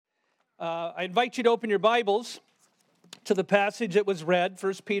I invite you to open your Bibles to the passage that was read,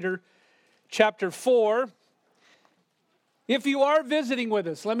 1 Peter chapter 4. If you are visiting with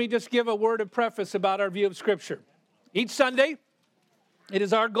us, let me just give a word of preface about our view of Scripture. Each Sunday, it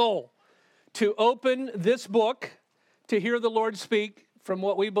is our goal to open this book to hear the Lord speak from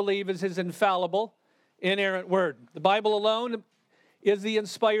what we believe is His infallible, inerrant Word. The Bible alone is the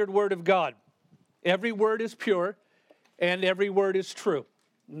inspired Word of God. Every word is pure, and every word is true.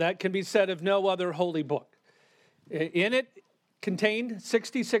 And that can be said of no other holy book. In it contained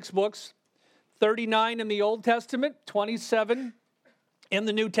 66 books, 39 in the Old Testament, 27 in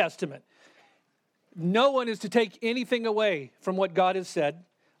the New Testament. No one is to take anything away from what God has said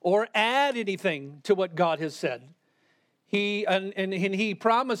or add anything to what God has said. He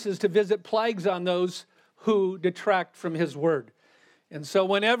promises to visit plagues on those who detract from His word. And so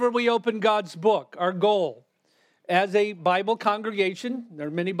whenever we open God's book, our goal as a Bible congregation, there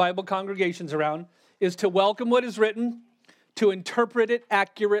are many Bible congregations around, is to welcome what is written, to interpret it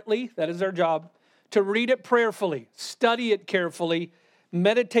accurately, that is our job, to read it prayerfully, study it carefully,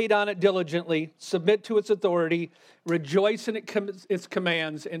 meditate on it diligently, submit to its authority, rejoice in its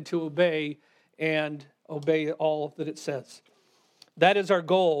commands, and to obey all that it says. That is our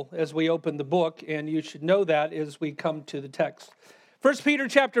goal as we open the book, and you should know that as we come to the text. 1 Peter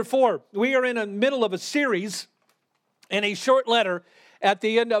chapter 4, we are in the middle of a series and a short letter at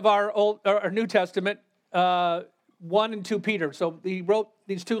the end of our New Testament, 1 and 2 Peter. So he wrote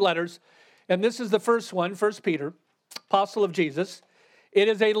these two letters, and this is the first one, 1 Peter, Apostle of Jesus. It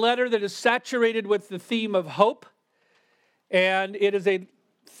is a letter that is saturated with the theme of hope, and it is a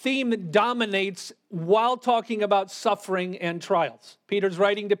theme that dominates while talking about suffering and trials. Peter's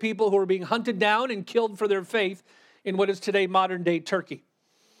writing to people who are being hunted down and killed for their faith in what is today modern-day Turkey.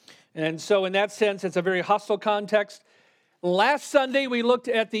 And so in that sense, it's a very hostile context. Last Sunday, we looked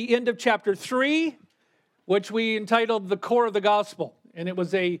at the end of chapter 3, which we entitled The Core of the Gospel. And it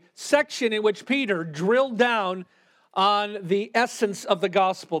was a section in which Peter drilled down on the essence of the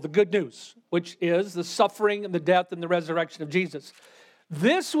gospel, the good news, which is the suffering and the death and the resurrection of Jesus.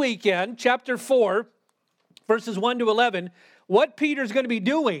 This weekend, chapter 4, verses 1 to 11, what Peter's going to be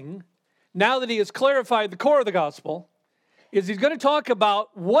doing, now that he has clarified the core of the gospel, is he's going to talk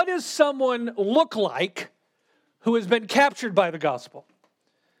about what does someone look like who has been captured by the gospel.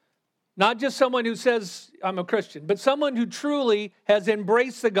 Not just someone who says, I'm a Christian, but someone who truly has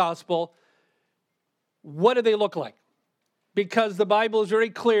embraced the gospel. What do they look like? Because the Bible is very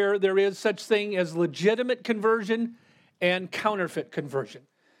clear, there is such thing as legitimate conversion and counterfeit conversion.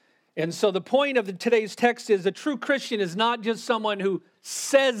 And so the point of today's text is a true Christian is not just someone who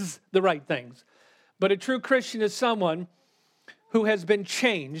says the right things, but a true Christian is someone who has been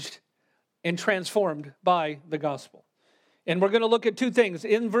changed and transformed by the gospel. And we're going to look at two things.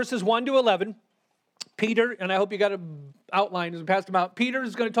 In verses 1 to 11, Peter, and I hope you got an outline as we passed them out, Peter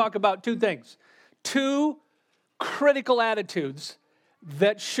is going to talk about two things. Two critical attitudes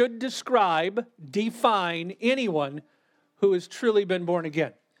that should define anyone who has truly been born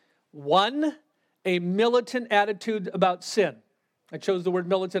again. One, a militant attitude about sin. I chose the word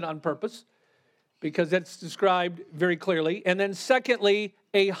militant on purpose because that's described very clearly. And then secondly,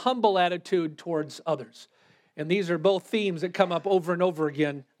 a humble attitude towards others. And these are both themes that come up over and over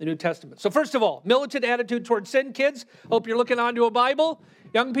again in the New Testament. So first of all, militant attitude towards sin. Kids, hope you're looking onto a Bible.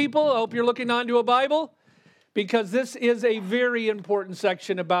 Young people, I hope you're looking onto a Bible, because this is a very important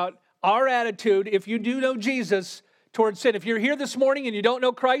section about our attitude, if you do know Jesus, towards sin. If you're here this morning and you don't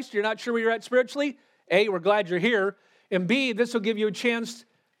know Christ, you're not sure where you're at spiritually, A, we're glad you're here, and B, this will give you a chance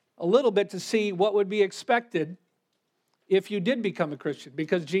a little bit to see what would be expected if you did become a Christian,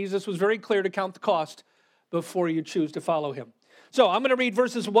 because Jesus was very clear to count the cost before you choose to follow Him. So I'm going to read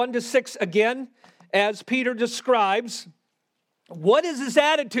verses 1 to 6 again as Peter describes what is this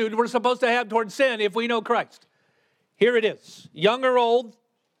attitude we're supposed to have towards sin if we know Christ. Here it is. Young or old,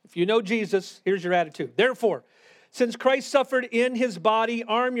 if you know Jesus, here's your attitude. Therefore, since Christ suffered in His body,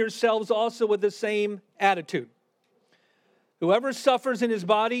 arm yourselves also with the same attitude. Whoever suffers in his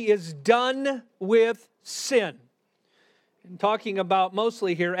body is done with sin. And talking about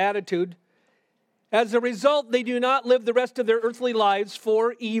mostly here attitude. As a result, they do not live the rest of their earthly lives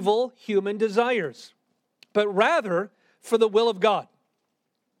for evil human desires, but rather for the will of God.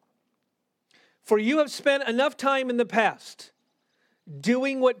 For you have spent enough time in the past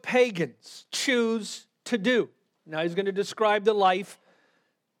doing what pagans choose to do. Now he's going to describe the life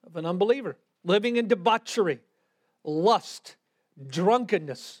of an unbeliever, living in debauchery, lust,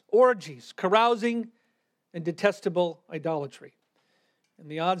 drunkenness, orgies, carousing, and detestable idolatry. And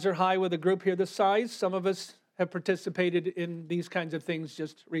the odds are high with a group here this size. Some of us have participated in these kinds of things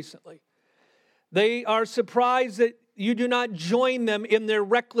just recently. They are surprised that you do not join them in their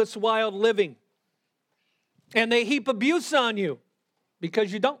reckless, wild living. And they heap abuse on you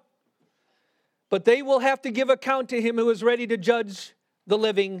because you don't. But they will have to give account to him who is ready to judge the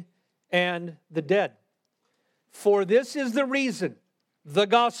living and the dead. For this is the reason, the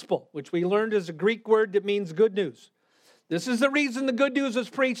gospel, which we learned is a Greek word that means good news. This is the reason the good news was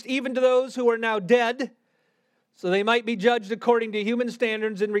preached even to those who are now dead, so they might be judged according to human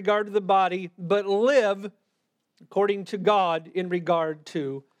standards in regard to the body, but live according to God in regard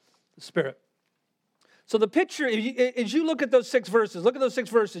to the Spirit. So the picture, as you look at those 6 verses,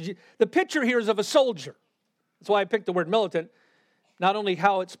 the picture here is of a soldier. That's why I picked the word militant. Not only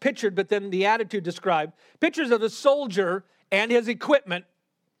how it's pictured, but then the attitude described. Pictures of a soldier and his equipment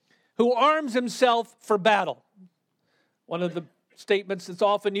who arms himself for battle. One of the statements that's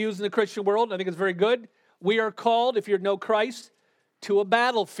often used in the Christian world, I think it's very good. We are called, if you know Christ, to a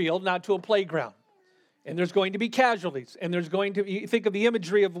battlefield, not to a playground. And there's going to be casualties. And there's going to be, think of the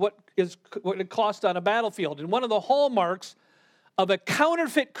imagery of what it costs on a battlefield. And one of the hallmarks of a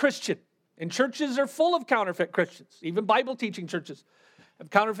counterfeit Christian, and churches are full of counterfeit Christians, even Bible-teaching churches have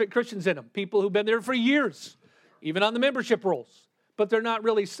counterfeit Christians in them, people who've been there for years, even on the membership rolls, but they're not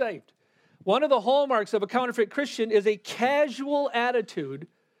really saved. One of the hallmarks of a counterfeit Christian is a casual attitude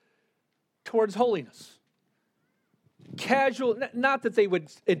towards holiness. Casual, not that they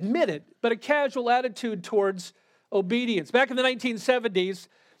would admit it, but a casual attitude towards obedience. Back in the 1970s,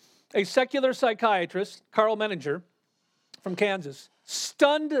 a secular psychiatrist, Carl Menninger from Kansas,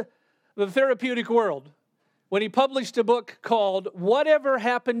 stunned the therapeutic world when he published a book called Whatever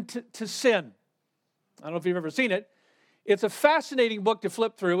Happened to Sin. I don't know if you've ever seen it. It's a fascinating book to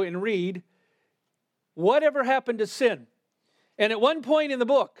flip through and read. Whatever Happened to Sin? And at one point in the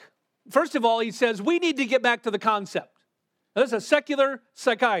book, first of all, he says, we need to get back to the concept. Now, this is a secular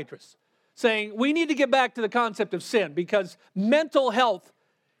psychiatrist saying, we need to get back to the concept of sin because mental health,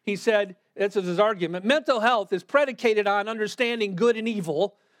 he said, this is his argument, mental health is predicated on understanding good and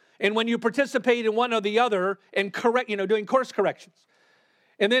evil, and when you participate in one or the other and doing course corrections.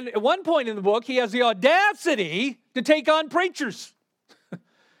 And then at one point in the book, he has the audacity to take on preachers.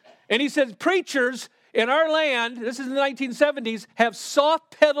 And he says, preachers in our land, this is in the 1970s, have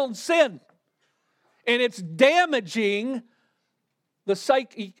soft-pedaled sin. And it's damaging the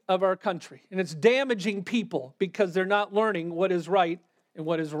psyche of our country. And it's damaging people because they're not learning what is right and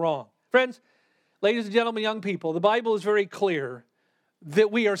what is wrong. Friends, ladies and gentlemen, young people, the Bible is very clear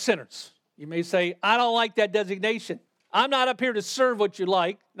that we are sinners. You may say, I don't like that designation. I'm not up here to serve what you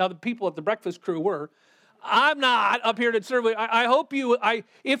like. Now, the people at the breakfast crew were. I'm not up here to serve. I hope you,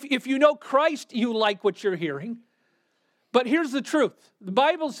 if you know Christ, you like what you're hearing. But here's the truth. The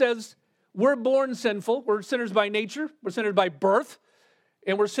Bible says we're born sinful. We're sinners by nature. We're sinners by birth.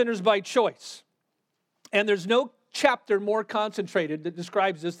 And we're sinners by choice. And there's no chapter more concentrated that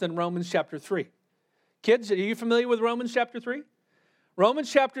describes this than Romans chapter 3. Kids, are you familiar with Romans chapter 3?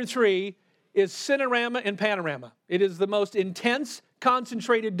 Romans chapter 3 is cinerama and panorama. It is the most intense,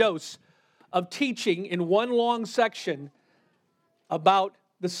 concentrated dose of teaching in one long section about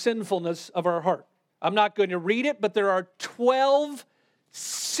the sinfulness of our heart. I'm not going to read it, but there are 12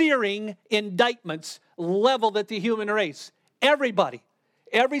 searing indictments leveled at the human race. Everybody,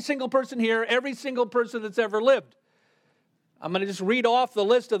 every single person here, every single person that's ever lived. I'm going to just read off the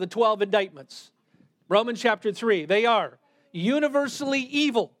list of the 12 indictments. Romans chapter 3, they are universally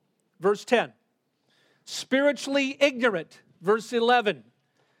evil, verse 10. Spiritually ignorant, verse 11.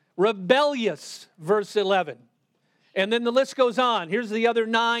 Rebellious, verse 11. And then the list goes on. Here's the other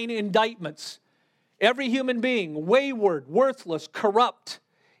 9 indictments. Every human being, wayward, worthless, corrupt,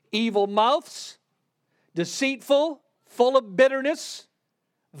 evil mouths, deceitful, full of bitterness,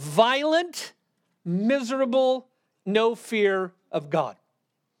 violent, miserable, no fear of God.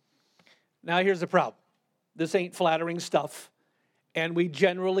 Now here's the problem. This ain't flattering stuff, and we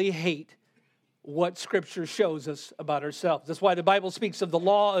generally hate what Scripture shows us about ourselves. That's why the Bible speaks of the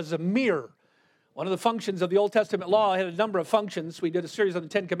law as a mirror. One of the functions of the Old Testament law had a number of functions. We did a series on the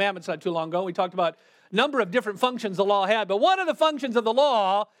 10 Commandments not too long ago. We talked about a number of different functions the law had, but one of the functions of the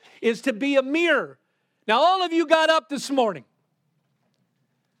law is to be a mirror. Now, all of you got up this morning.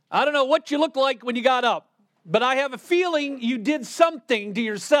 I don't know what you looked like when you got up, but I have a feeling you did something to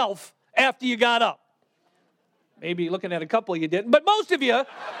yourself after you got up. Maybe looking at a couple you didn't, but most of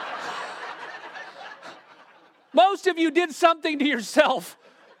you did something to yourself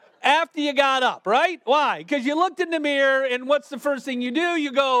after you got up, right? Why? Because you looked in the mirror, and what's the first thing you do?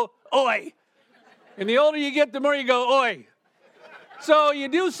 You go, oi. And the older you get, the more you go, oi. So you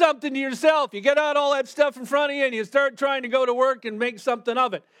do something to yourself. You get out all that stuff in front of you and you start trying to go to work and make something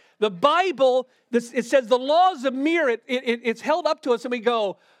of it. The Bible, it says the laws of mirror, it's held up to us and we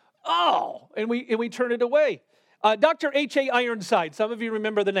go, oh, and we turn it away. Dr. H.A. Ironside, some of you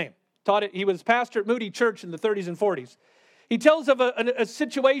remember the name. Taught it. He was pastor at Moody Church in the 30s and 40s. He tells of a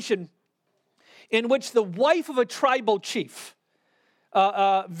situation in which the wife of a tribal chief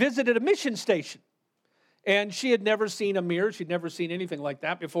visited a mission station. And she had never seen a mirror. She'd never seen anything like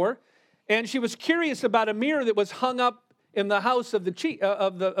that before. And she was curious about a mirror that was hung up in the house of the chief,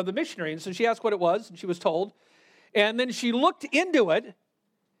 of the missionary. And so she asked what it was, and she was told. And then she looked into it.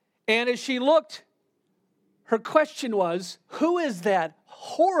 And as she looked, her question was, who is that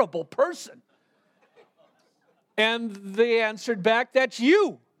horrible person? And they answered back, that's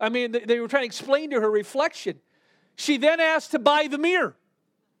you. I mean, they were trying to explain to her reflection. She then asked to buy the mirror.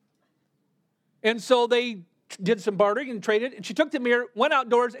 And so they did some bartering and traded. And she took the mirror, went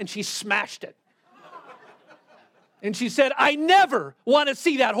outdoors, and she smashed it. And she said, I never want to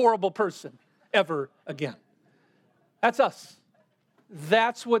see that horrible person ever again. That's us.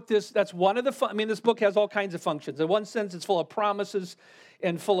 That's one of the, this book has all kinds of functions. In one sense, it's full of promises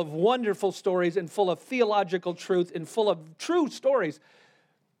and full of wonderful stories and full of theological truth and full of true stories.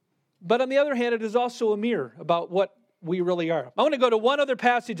 But on the other hand, it is also a mirror about what we really are. I want to go to one other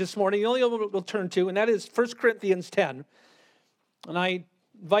passage this morning, the only one we'll turn to, and that is 1 Corinthians 10. And I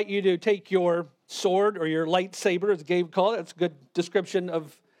invite you to take your sword or your lightsaber, as Gabe called it. That's a good description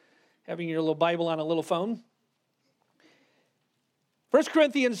of having your little Bible on a little phone. 1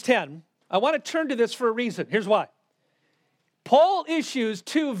 Corinthians 10, I want to turn to this for a reason. Here's why. Paul issues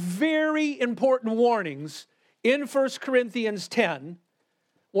two very important warnings in 1 Corinthians 10.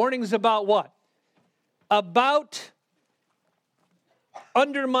 Warnings about what? About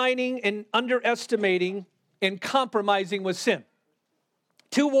undermining and underestimating and compromising with sin.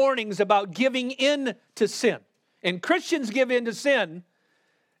 Two warnings about giving in to sin. And Christians give in to sin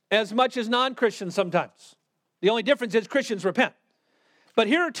as much as non-Christians sometimes. The only difference is Christians repent. But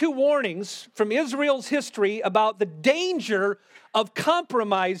here are two warnings from Israel's history about the danger of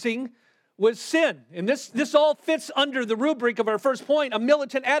compromising with sin. And this all fits under the rubric of our first point, a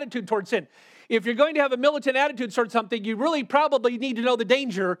militant attitude towards sin. If you're going to have a militant attitude towards something, you really probably need to know the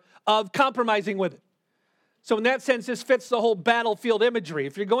danger of compromising with it. So in that sense, this fits the whole battlefield imagery.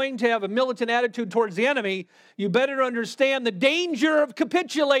 If you're going to have a militant attitude towards the enemy, you better understand the danger of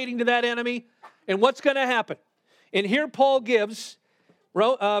capitulating to that enemy and what's going to happen. And here Paul gives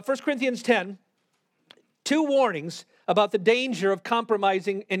 1 Corinthians 10, two warnings about the danger of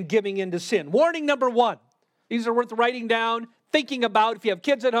compromising and giving into sin. Warning number one. These are worth writing down, thinking about. If you have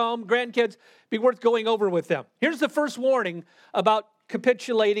kids at home, grandkids, be worth going over with them. Here's the first warning about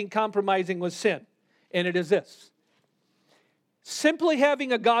capitulating, compromising with sin. And it is this. Simply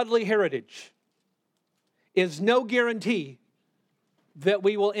having a godly heritage is no guarantee that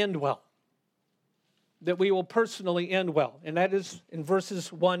we will end well. That we will personally end well. And that is in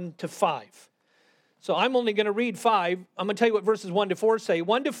verses 1 to 5. So I'm only going to read 5. I'm going to tell you what verses 1 to 4 say.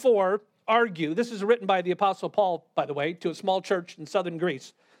 1 to 4 argue. This is written by the Apostle Paul, by the way, to a small church in southern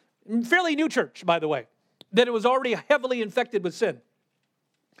Greece. Fairly new church, by the way. That it was already heavily infected with sin.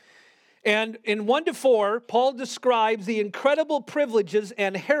 And in 1 to 4, Paul describes the incredible privileges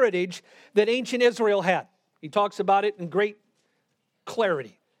and heritage that ancient Israel had. He talks about it in great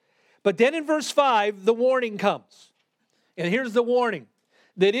clarity. But then in verse 5, the warning comes. And here's the warning.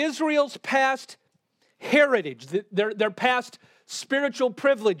 That Israel's past heritage, their past spiritual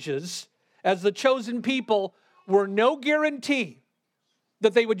privileges as the chosen people were no guarantee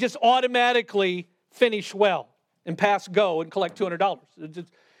that they would just automatically finish well and pass go and collect $200. It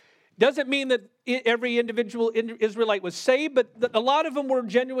doesn't mean that every individual Israelite was saved, but a lot of them were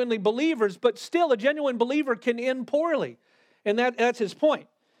genuinely believers, but still a genuine believer can end poorly. And that's his point.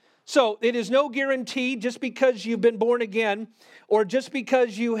 So it is no guarantee just because you've been born again or just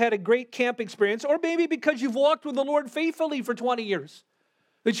because you had a great camp experience or maybe because you've walked with the Lord faithfully for 20 years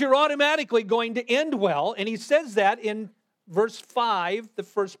that you're automatically going to end well. And he says that in verse 5, the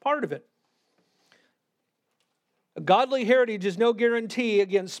first part of it. A godly heritage is no guarantee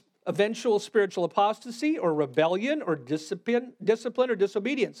against eventual spiritual apostasy or rebellion or discipline or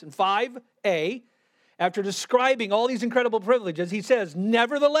disobedience. In 5a, after describing all these incredible privileges, he says,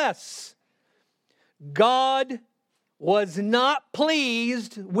 nevertheless, God was not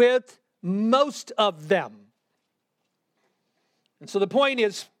pleased with most of them. And so the point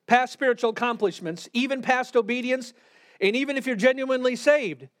is, past spiritual accomplishments, even past obedience, and even if you're genuinely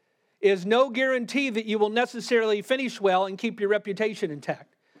saved, is no guarantee that you will necessarily finish well and keep your reputation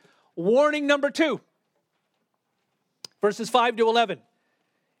intact. Warning number 2. verses 5 to 11.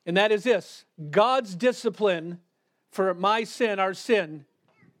 And that is this: God's discipline for my sin, our sin,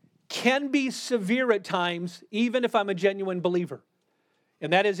 can be severe at times, even if I'm a genuine believer.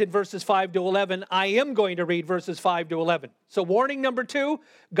 And that is in verses 5 to 11. I am going to read verses 5 to 11. So warning number 2,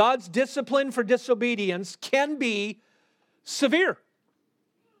 God's discipline for disobedience can be severe.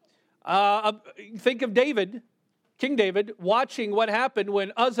 Think of David, King David, watching what happened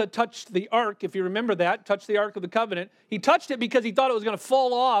when Uzzah touched the ark, if you remember that, touched the Ark of the Covenant. He touched it because he thought it was going to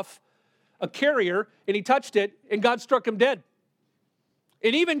fall off a carrier, and he touched it, and God struck him dead.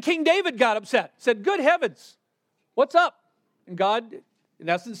 And even King David got upset, said, good heavens, what's up? And God, in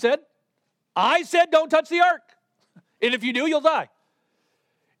essence, said, I said don't touch the ark. And if you do, you'll die.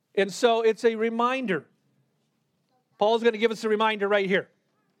 And so it's a reminder. Paul's going to give us a reminder right here.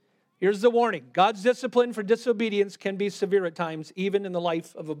 Here's the warning. God's discipline for disobedience can be severe at times, even in the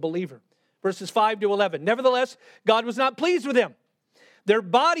life of a believer. Verses 5 to 11. Nevertheless, God was not pleased with them. Their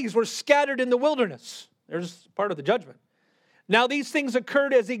bodies were scattered in the wilderness. There's part of the judgment. Now these things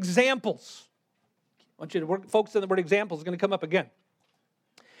occurred as examples. I want you to focus on the word examples. It's going to come up again.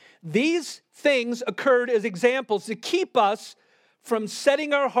 These things occurred as examples to keep us from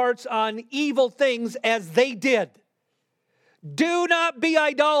setting our hearts on evil things as they did. Do not be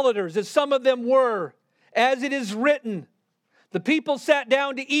idolaters, as some of them were, as it is written. The people sat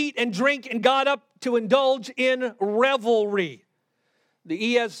down to eat and drink and got up to indulge in revelry.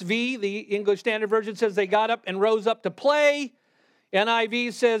 The ESV, the English Standard Version, says they got up and rose up to play.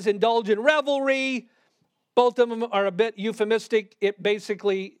 NIV says indulge in revelry. Both of them are a bit euphemistic. It's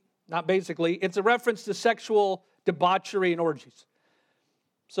a reference to sexual debauchery and orgies.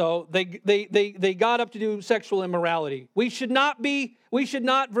 So they got up to do sexual immorality. We should not,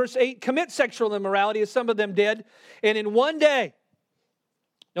 verse 8, commit sexual immorality as some of them did. And in one day,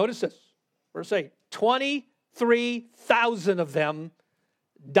 notice this, verse 8, 23,000 of them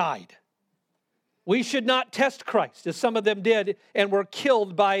died. We should not test Christ as some of them did and were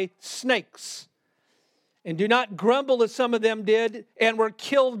killed by snakes. And do not grumble as some of them did and were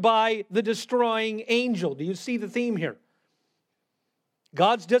killed by the destroying angel. Do you see the theme here?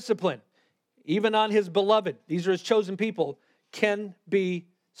 God's discipline, even on his beloved, these are his chosen people, can be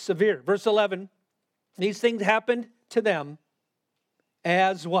severe. Verse 11, these things happened to them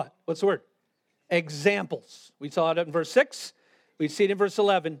as what? What's the word? Examples. We saw it in verse 6. We see it in verse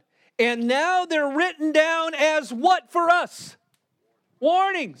 11. And now they're written down as what for us?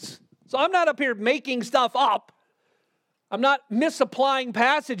 Warnings. So I'm not up here making stuff up. I'm not misapplying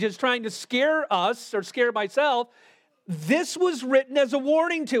passages trying to scare us or scare myself. This was written as a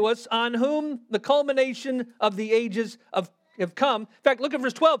warning to us on whom the culmination of the ages have come. In fact, look at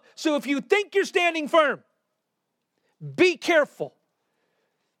verse 12. So if you think you're standing firm, be careful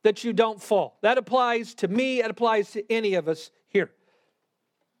that you don't fall. That applies to me. It applies to any of us here.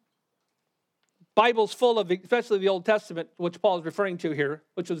 Bible's full of, especially the Old Testament, which Paul is referring to here,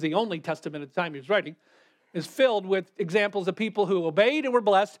 which was the only testament at the time he was writing, is filled with examples of people who obeyed and were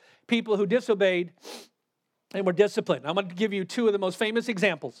blessed, people who disobeyed and were disciplined. I'm going to give you two of the most famous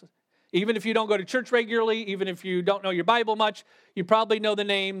examples. Even if you don't go to church regularly, even if you don't know your Bible much, you probably know the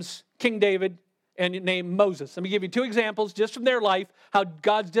names King David and name Moses. Let me give you two examples just from their life, how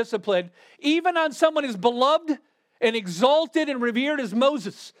God's discipline, even on someone as beloved and exalted and revered as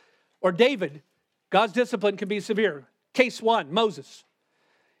Moses or David, God's discipline can be severe. Case one, Moses.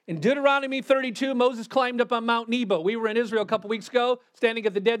 In Deuteronomy 32, Moses climbed up on Mount Nebo. We were in Israel a couple weeks ago, standing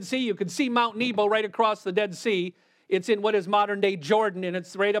at the Dead Sea. You could see Mount Nebo right across the Dead Sea. It's in what is modern-day Jordan, and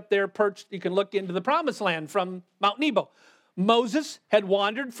it's right up there perched. You can look into the Promised Land from Mount Nebo. Moses had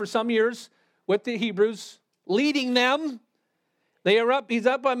wandered for some years with the Hebrews, leading them. He's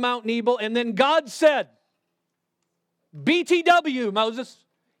up on Mount Nebo, and then God said, BTW, Moses,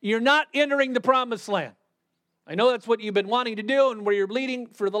 you're not entering the Promised Land. I know that's what you've been wanting to do and where you're leading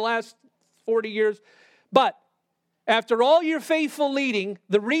for the last 40 years. But after all your faithful leading,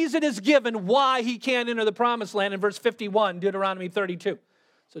 the reason is given why he can't enter the Promised Land in verse 51, Deuteronomy 32.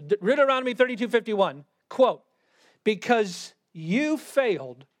 So Deuteronomy 32:51, quote, because you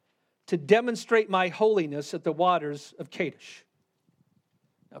failed to demonstrate my holiness at the waters of Kadesh.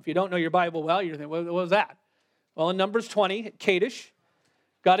 Now, if you don't know your Bible well, you're thinking, what was that? Well, in Numbers 20, at Kadesh,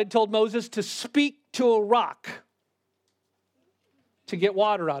 God had told Moses to speak to a rock to get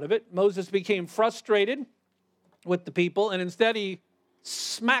water out of it. Moses became frustrated with the people, and instead he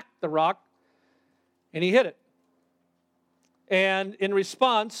smacked the rock, and he hit it. And in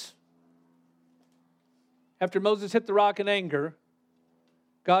response, after Moses hit the rock in anger,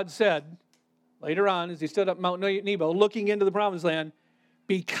 God said, later on, as he stood up Mount Nebo, looking into the Promised Land,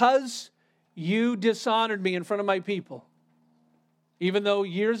 because you dishonored me in front of my people, Even though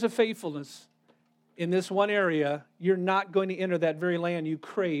years of faithfulness in this one area, you're not going to enter that very land you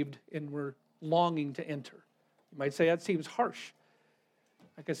craved and were longing to enter. You might say that seems harsh.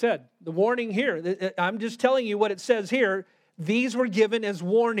 Like I said, the warning here, I'm just telling you what it says here. These were given as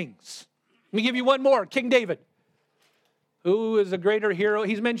warnings. Let me give you one more. King David, who is a greater hero.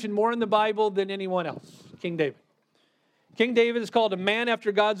 He's mentioned more in the Bible than anyone else. King David. King David is called a man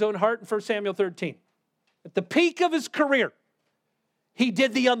after God's own heart in 1 Samuel 13. At the peak of his career, he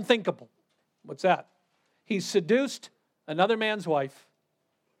did the unthinkable. What's that? He seduced another man's wife,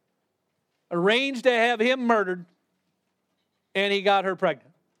 arranged to have him murdered, and he got her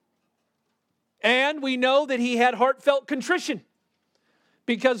pregnant. And we know that he had heartfelt contrition,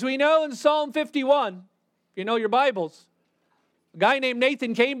 because we know in Psalm 51, if you know your Bibles, a guy named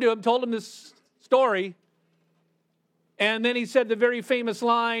Nathan came to him, told him this story, and then he said the very famous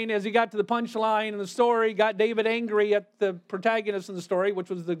line as he got to the punchline in the story, got David angry at the protagonist in the story, which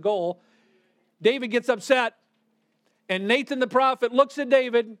was the goal. David gets upset, and Nathan the prophet looks at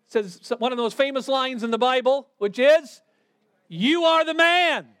David, says one of those famous lines in the Bible, which is, "You are the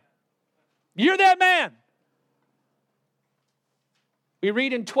man. You're that man." We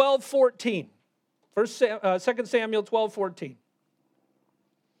read in 12:14, 2 Samuel 12:14.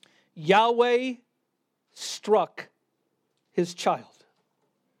 Yahweh struck his child.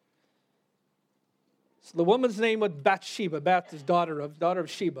 So the woman's name was Bathsheba. Bath is daughter of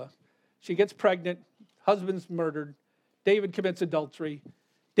Sheba. She gets pregnant. Husband's murdered. David commits adultery.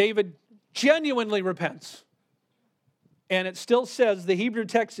 David genuinely repents. And it still says, the Hebrew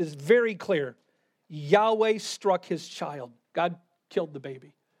text is very clear. Yahweh struck his child. God killed the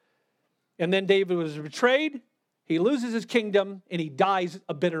baby. And then David was betrayed. He loses his kingdom, and he dies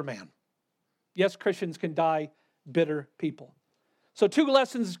a bitter man. Yes, Christians can die bitter people. So 2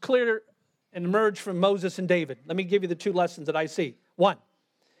 lessons clear and emerge from Moses and David. Let me give you the 2 lessons that I see. 1,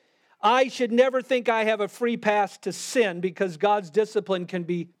 I should never think I have a free pass to sin because God's discipline can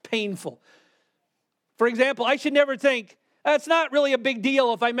be painful. For example, I should never think, it's not really a big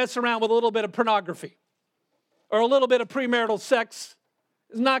deal if I mess around with a little bit of pornography or a little bit of premarital sex.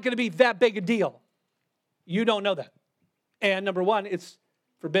 It's not going to be that big a deal. You don't know that. And number 1, it's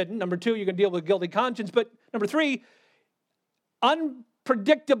forbidden. Number 2, you can deal with guilty conscience. But number 3,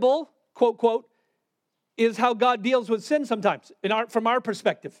 unpredictable, quote, quote, is how God deals with sin sometimes from our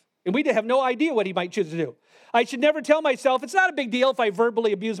perspective. And we have no idea what he might choose to do. I should never tell myself, it's not a big deal if I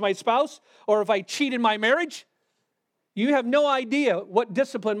verbally abuse my spouse or if I cheat in my marriage. You have no idea what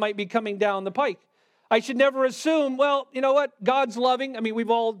discipline might be coming down the pike. I should never assume, well, you know what? God's loving. I mean, we've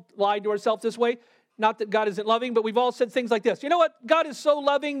all lied to ourselves this way. Not that God isn't loving, but we've all said things like this. You know what? God is so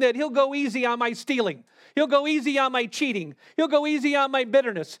loving that he'll go easy on my stealing. He'll go easy on my cheating. He'll go easy on my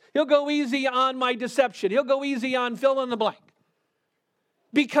bitterness. He'll go easy on my deception. He'll go easy on fill in the blank.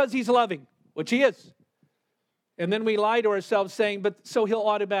 Because he's loving, which he is. And then we lie to ourselves saying, but so he'll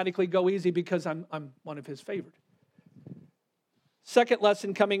automatically go easy because I'm one of his favored. Second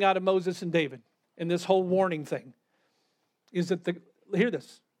lesson coming out of Moses and David in this whole warning thing is that hear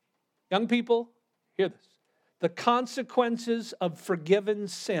this. Young people, hear this. The consequences of forgiven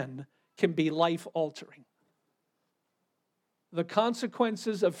sin can be life-altering. The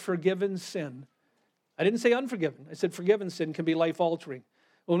consequences of forgiven sin, I didn't say unforgiven, I said forgiven sin can be life-altering.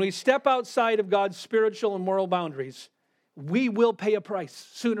 When we step outside of God's spiritual and moral boundaries, we will pay a price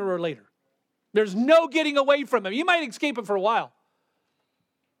sooner or later. There's no getting away from it. You might escape it for a while,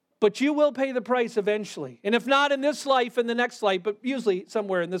 but you will pay the price eventually. And if not in this life, in the next life, but usually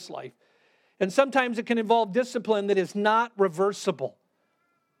somewhere in this life. And sometimes it can involve discipline that is not reversible.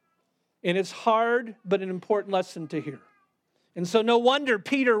 And it's hard, but an important lesson to hear. And so no wonder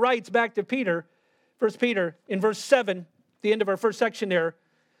Peter writes back to Peter, 1 Peter, in verse 7, the end of our first section there,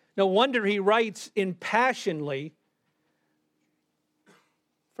 no wonder he writes impassionedly,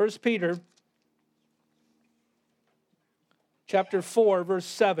 1 Peter chapter 4, verse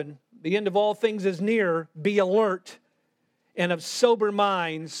 7, the end of all things is near, be alert and of sober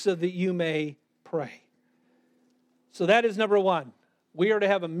minds so that you may pray. So that is number 1. We are to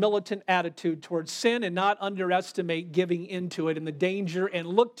have a militant attitude towards sin and not underestimate giving into it and the danger and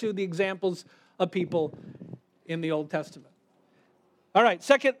look to the examples of people in the Old Testament. All right,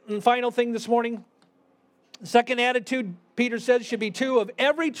 second and final thing this morning. Second attitude, Peter says, should be true of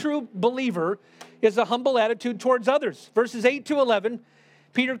every true believer is a humble attitude towards others. Verses 8 to 11,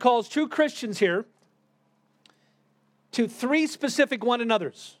 Peter calls true Christians here to 3 specific one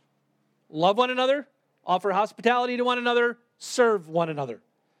another's. Love one another, offer hospitality to one another, serve one another.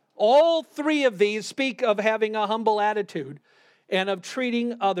 All 3 of these speak of having a humble attitude and of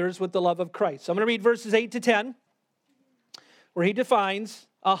treating others with the love of Christ. So I'm going to read verses 8 to 10. where he defines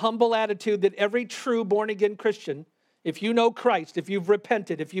a humble attitude that every true born-again Christian, if you know Christ, if you've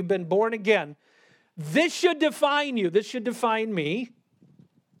repented, if you've been born again, this should define you. This should define me.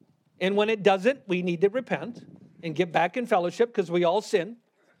 And when it doesn't, we need to repent and get back in fellowship because we all sin.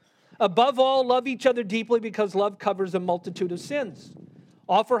 Above all, love each other deeply because love covers a multitude of sins.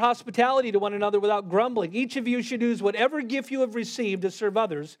 Offer hospitality to one another without grumbling. Each of you should use whatever gift you have received to serve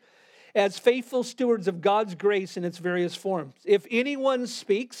others as faithful stewards of God's grace in its various forms. If anyone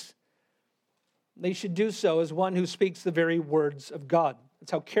speaks, they should do so as one who speaks the very words of God.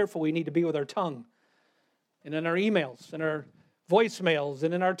 That's how careful we need to be with our tongue and in our emails and our voicemails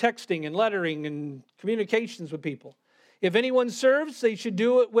and in our texting and lettering and communications with people. If anyone serves, they should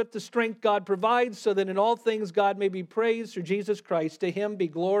do it with the strength God provides, so that in all things God may be praised through Jesus Christ. To him be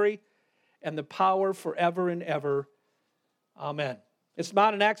glory and the power forever and ever. Amen. It's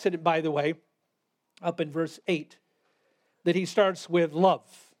not an accident, by the way, up in verse 8, that he starts with love.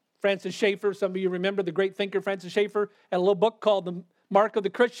 Francis Schaeffer, some of you remember the great thinker Francis Schaeffer, had a little book called The Mark of the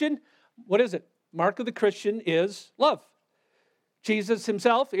Christian. What is it? Mark of the Christian is love. Jesus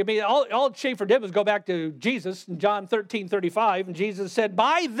himself, I mean, all Schaeffer did was go back to Jesus in John 13:35, and Jesus said,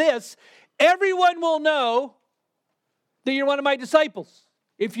 by this, everyone will know that you're one of my disciples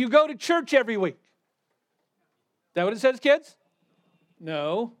if you go to church every week. Is that what it says, kids?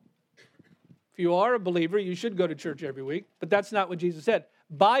 No. If you are a believer, you should go to church every week, but that's not what Jesus said.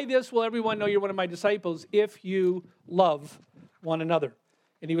 By this will everyone know you're one of my disciples if you love one another.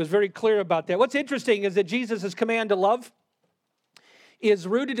 And he was very clear about that. What's interesting is that Jesus' command to love is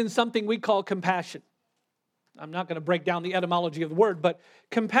rooted in something we call compassion. I'm not going to break down the etymology of the word, but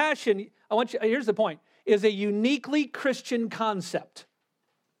compassion, here's the point, is a uniquely Christian concept.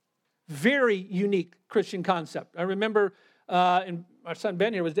 Very unique Christian concept. I remember, and our son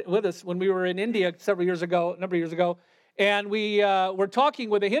Ben here was with us when we were in India a number of years ago, and we were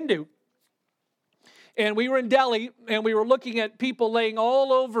talking with a Hindu. And we were in Delhi, and we were looking at people laying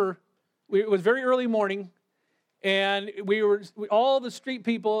all over. It was very early morning, and all the street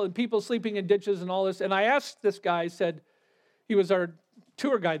people and people sleeping in ditches and all this. And I asked this guy, said, he was our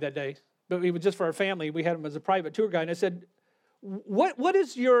tour guide that day, but he was just for our family. We had him as a private tour guide. And I said, what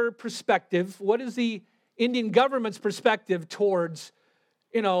is your perspective? What is the Indian government's perspective towards,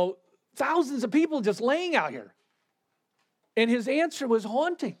 thousands of people just laying out here? And his answer was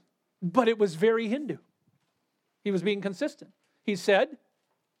haunting, but it was very Hindu. He was being consistent. He said,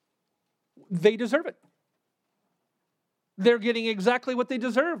 they deserve it. They're getting exactly what they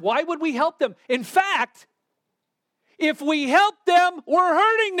deserve. Why would we help them? In fact, if we help them, we're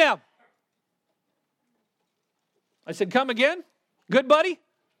hurting them. I said, come again? Good buddy?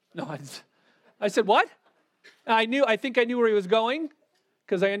 No, I said, what? I think I knew where he was going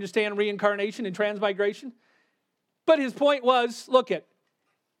because I understand reincarnation and transmigration. But his point was,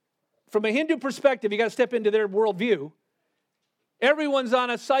 from a Hindu perspective, you got to step into their worldview. Everyone's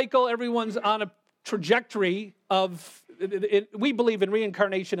on a cycle. Everyone's on a trajectory of, we believe in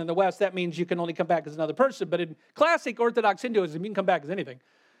reincarnation in the West. That means you can only come back as another person. But in classic Orthodox Hinduism, you can come back as anything.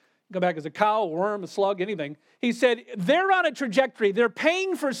 You can come back as a cow, a worm, a slug, anything. He said, they're on a trajectory. They're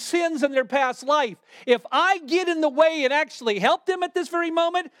paying for sins in their past life. If I get in the way and actually help them at this very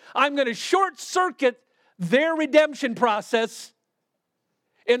moment, I'm going to short circuit their redemption process.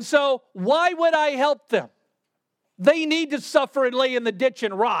 And so why would I help them? They need to suffer and lay in the ditch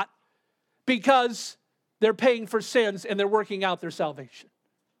and rot because they're paying for sins and they're working out their salvation.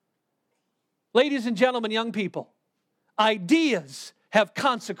 Ladies and gentlemen, young people, ideas have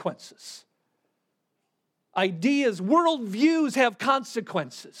consequences. Ideas, worldviews have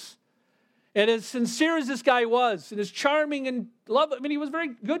consequences. And as sincere as this guy was, and as charming and lovely, he was a very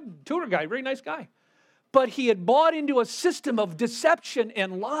good tour guide, very nice guy. But he had bought into a system of deception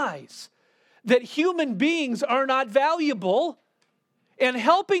and lies that human beings are not valuable, and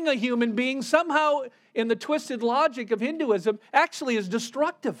helping a human being somehow in the twisted logic of Hinduism actually is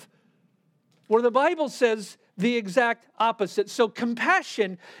destructive, where the Bible says the exact opposite. So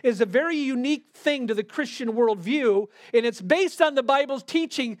compassion is a very unique thing to the Christian worldview, and it's based on the Bible's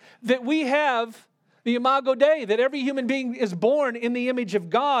teaching that we have the Imago Dei, that every human being is born in the image of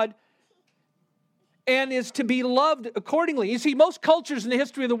God and is to be loved accordingly. You see, most cultures in the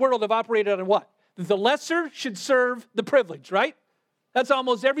history of the world have operated on what? The lesser should serve the privileged, right? That's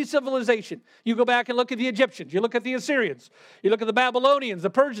almost every civilization. You go back and look at the Egyptians. You look at the Assyrians. You look at the Babylonians,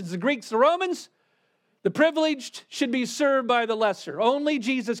 the Persians, the Greeks, the Romans. The privileged should be served by the lesser. Only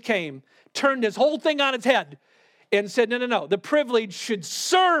Jesus came, turned this whole thing on its head, and said, no. The privileged should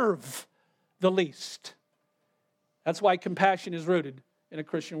serve the least. That's why compassion is rooted in a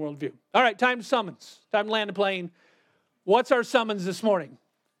Christian worldview. All right, time to summons. Time to land the plane. What's our summons this morning?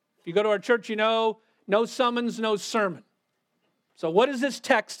 If you go to our church, you know, no summons, no sermon. So what is this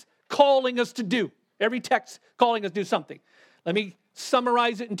text calling us to do? Every text calling us to do something. Let me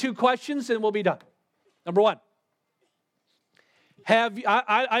summarize it in 2 questions and we'll be done. Number 1.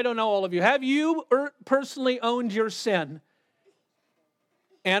 I don't know all of you. Have you personally owned your sin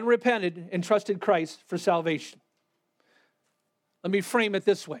and repented and trusted Christ for salvation? Let me frame it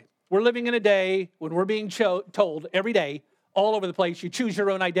this way. We're living in a day when we're being told every day, all over the place, you choose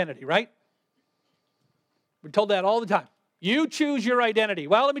your own identity, right? We're told that all the time. You choose your identity.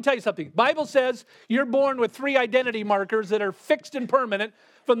 Well, let me tell you something. The Bible says you're born with 3 identity markers that are fixed and permanent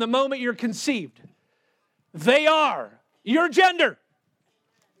from the moment you're conceived. They are your gender.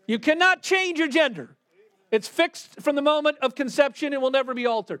 You cannot change your gender. It's fixed from the moment of conception and will never be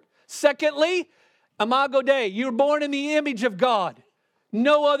altered. Secondly, Imago Dei, you're born in the image of God.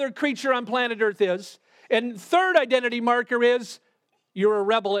 No other creature on planet Earth is. And third identity marker is you're a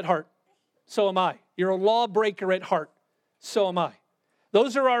rebel at heart. So am I. You're a lawbreaker at heart. So am I.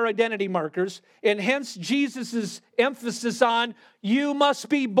 Those are our identity markers. And hence Jesus' emphasis on you must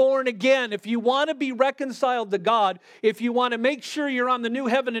be born again. If you want to be reconciled to God, if you want to make sure you're on the new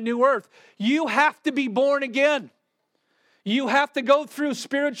heaven and new earth, you have to be born again. You have to go through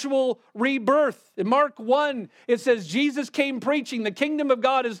spiritual rebirth. In Mark 1, it says, Jesus came preaching, the kingdom of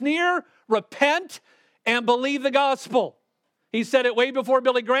God is near, repent and believe the gospel. He said it way before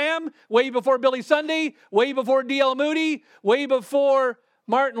Billy Graham, way before Billy Sunday, way before D.L. Moody, way before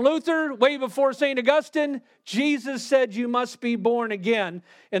Martin Luther, way before St. Augustine. Jesus said you must be born again.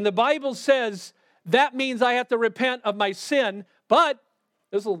 And the Bible says that means I have to repent of my sin, but,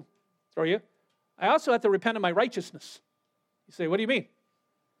 this will throw you, I also have to repent of my righteousness. You say, what do you mean?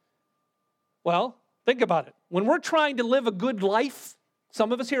 Well, think about it. When we're trying to live a good life,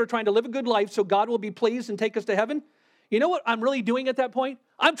 some of us here are trying to live a good life so God will be pleased and take us to heaven. You know what I'm really doing at that point?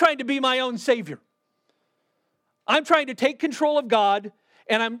 I'm trying to be my own Savior. I'm trying to take control of God,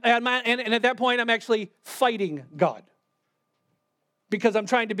 and at that point, I'm actually fighting God because I'm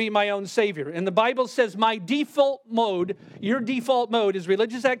trying to be my own Savior. And the Bible says my default mode, your default mode is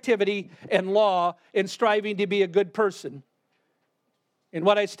religious activity and law and striving to be a good person. And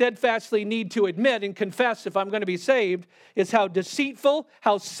what I steadfastly need to admit and confess if I'm going to be saved is how deceitful,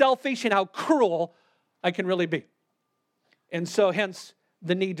 how selfish, and how cruel I can really be. And so hence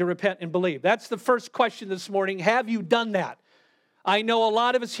the need to repent and believe. That's the first question this morning. Have you done that? I know a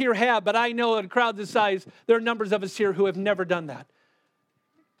lot of us here have, but I know in a crowd this size, there are numbers of us here who have never done that.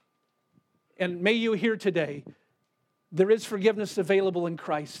 And may you hear today, there is forgiveness available in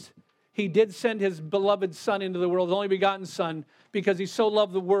Christ. He did send his beloved Son into the world, the only begotten Son, because he so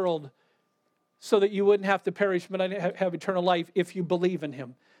loved the world so that you wouldn't have to perish but have eternal life if you believe in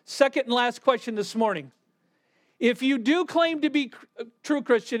him. Second and last question this morning. If you do claim to be a true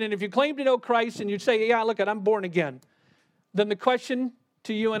Christian and if you claim to know Christ and you say, yeah, look, I'm born again, then the question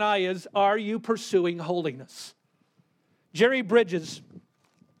to you and I is, are you pursuing holiness? Jerry Bridges,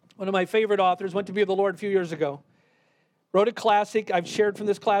 one of my favorite authors, went to be with the Lord a few years ago, wrote a classic. I've shared from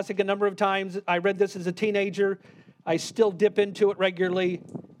this classic a number of times. I read this as a teenager. I still dip into it regularly.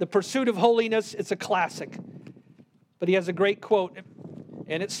 The Pursuit of Holiness, it's a classic. But he has a great quote,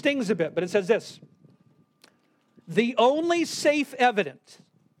 and it stings a bit, but it says this: the only safe evidence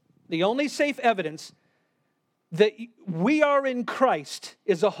that we are in Christ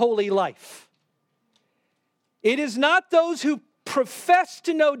is a holy life. It is not those who profess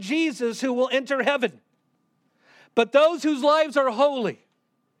to know Jesus who will enter heaven, but those whose lives are holy.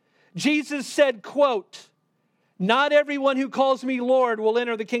 Jesus said, quote, not everyone who calls me Lord will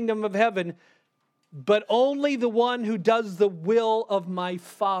enter the kingdom of heaven, but only the one who does the will of my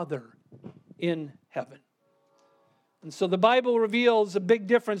Father in heaven. And so the Bible reveals a big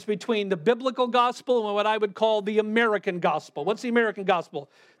difference between the biblical gospel and what I would call the American gospel. What's the American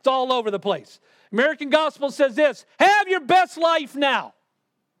gospel? It's all over the place. American gospel says this: have your best life now.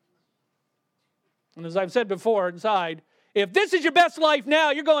 And as I've said before inside, if this is your best life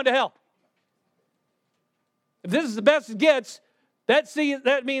now, you're going to hell. If this is the best it gets, that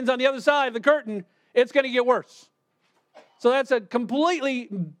means on the other side of the curtain, it's going to get worse. So that's a completely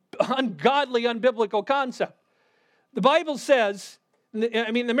ungodly, unbiblical concept. The Bible says, the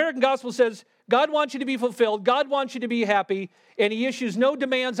American gospel says, God wants you to be fulfilled, God wants you to be happy, and he issues no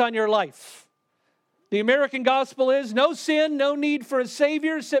demands on your life. The American gospel is no sin, no need for a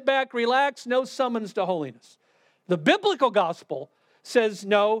savior, sit back, relax, no summons to holiness. The biblical gospel says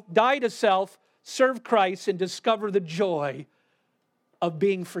no, die to self, serve Christ, and discover the joy of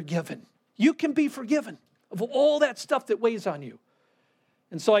being forgiven. You can be forgiven of all that stuff that weighs on you.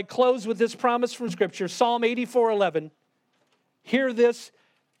 And so I close with this promise from Scripture, Psalm 84:11. Hear this,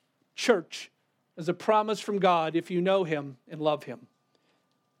 church, as a promise from God if you know him and love him.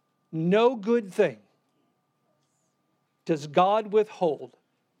 No good thing does God withhold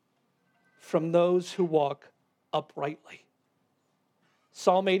from those who walk uprightly.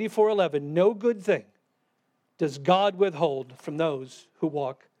 Psalm 84:11, no good thing does God withhold from those who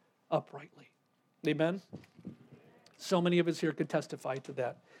walk uprightly. Amen? So many of us here could testify to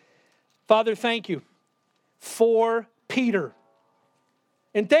that. Father, thank you for Peter.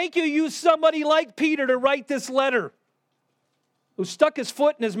 And thank you used somebody like Peter to write this letter, who stuck his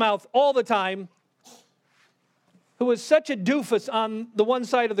foot in his mouth all the time, who was such a doofus on the one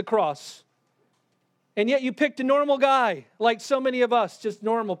side of the cross. And yet you picked a normal guy, like so many of us, just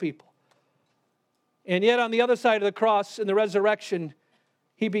normal people. And yet on the other side of the cross, in the resurrection,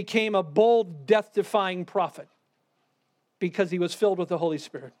 he became a bold, death-defying prophet because he was filled with the Holy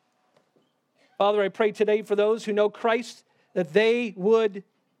Spirit. Father, I pray today for those who know Christ, that they would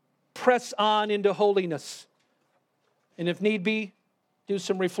press on into holiness. And if need be, do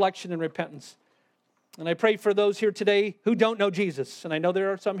some reflection and repentance. And I pray for those here today who don't know Jesus, and I know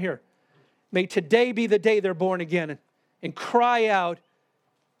there are some here. May today be the day they're born again and cry out,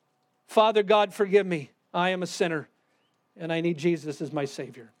 Father God, forgive me. I am a sinner, and I need Jesus as my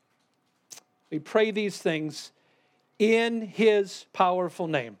Savior. We pray these things in his powerful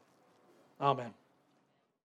name. Amen.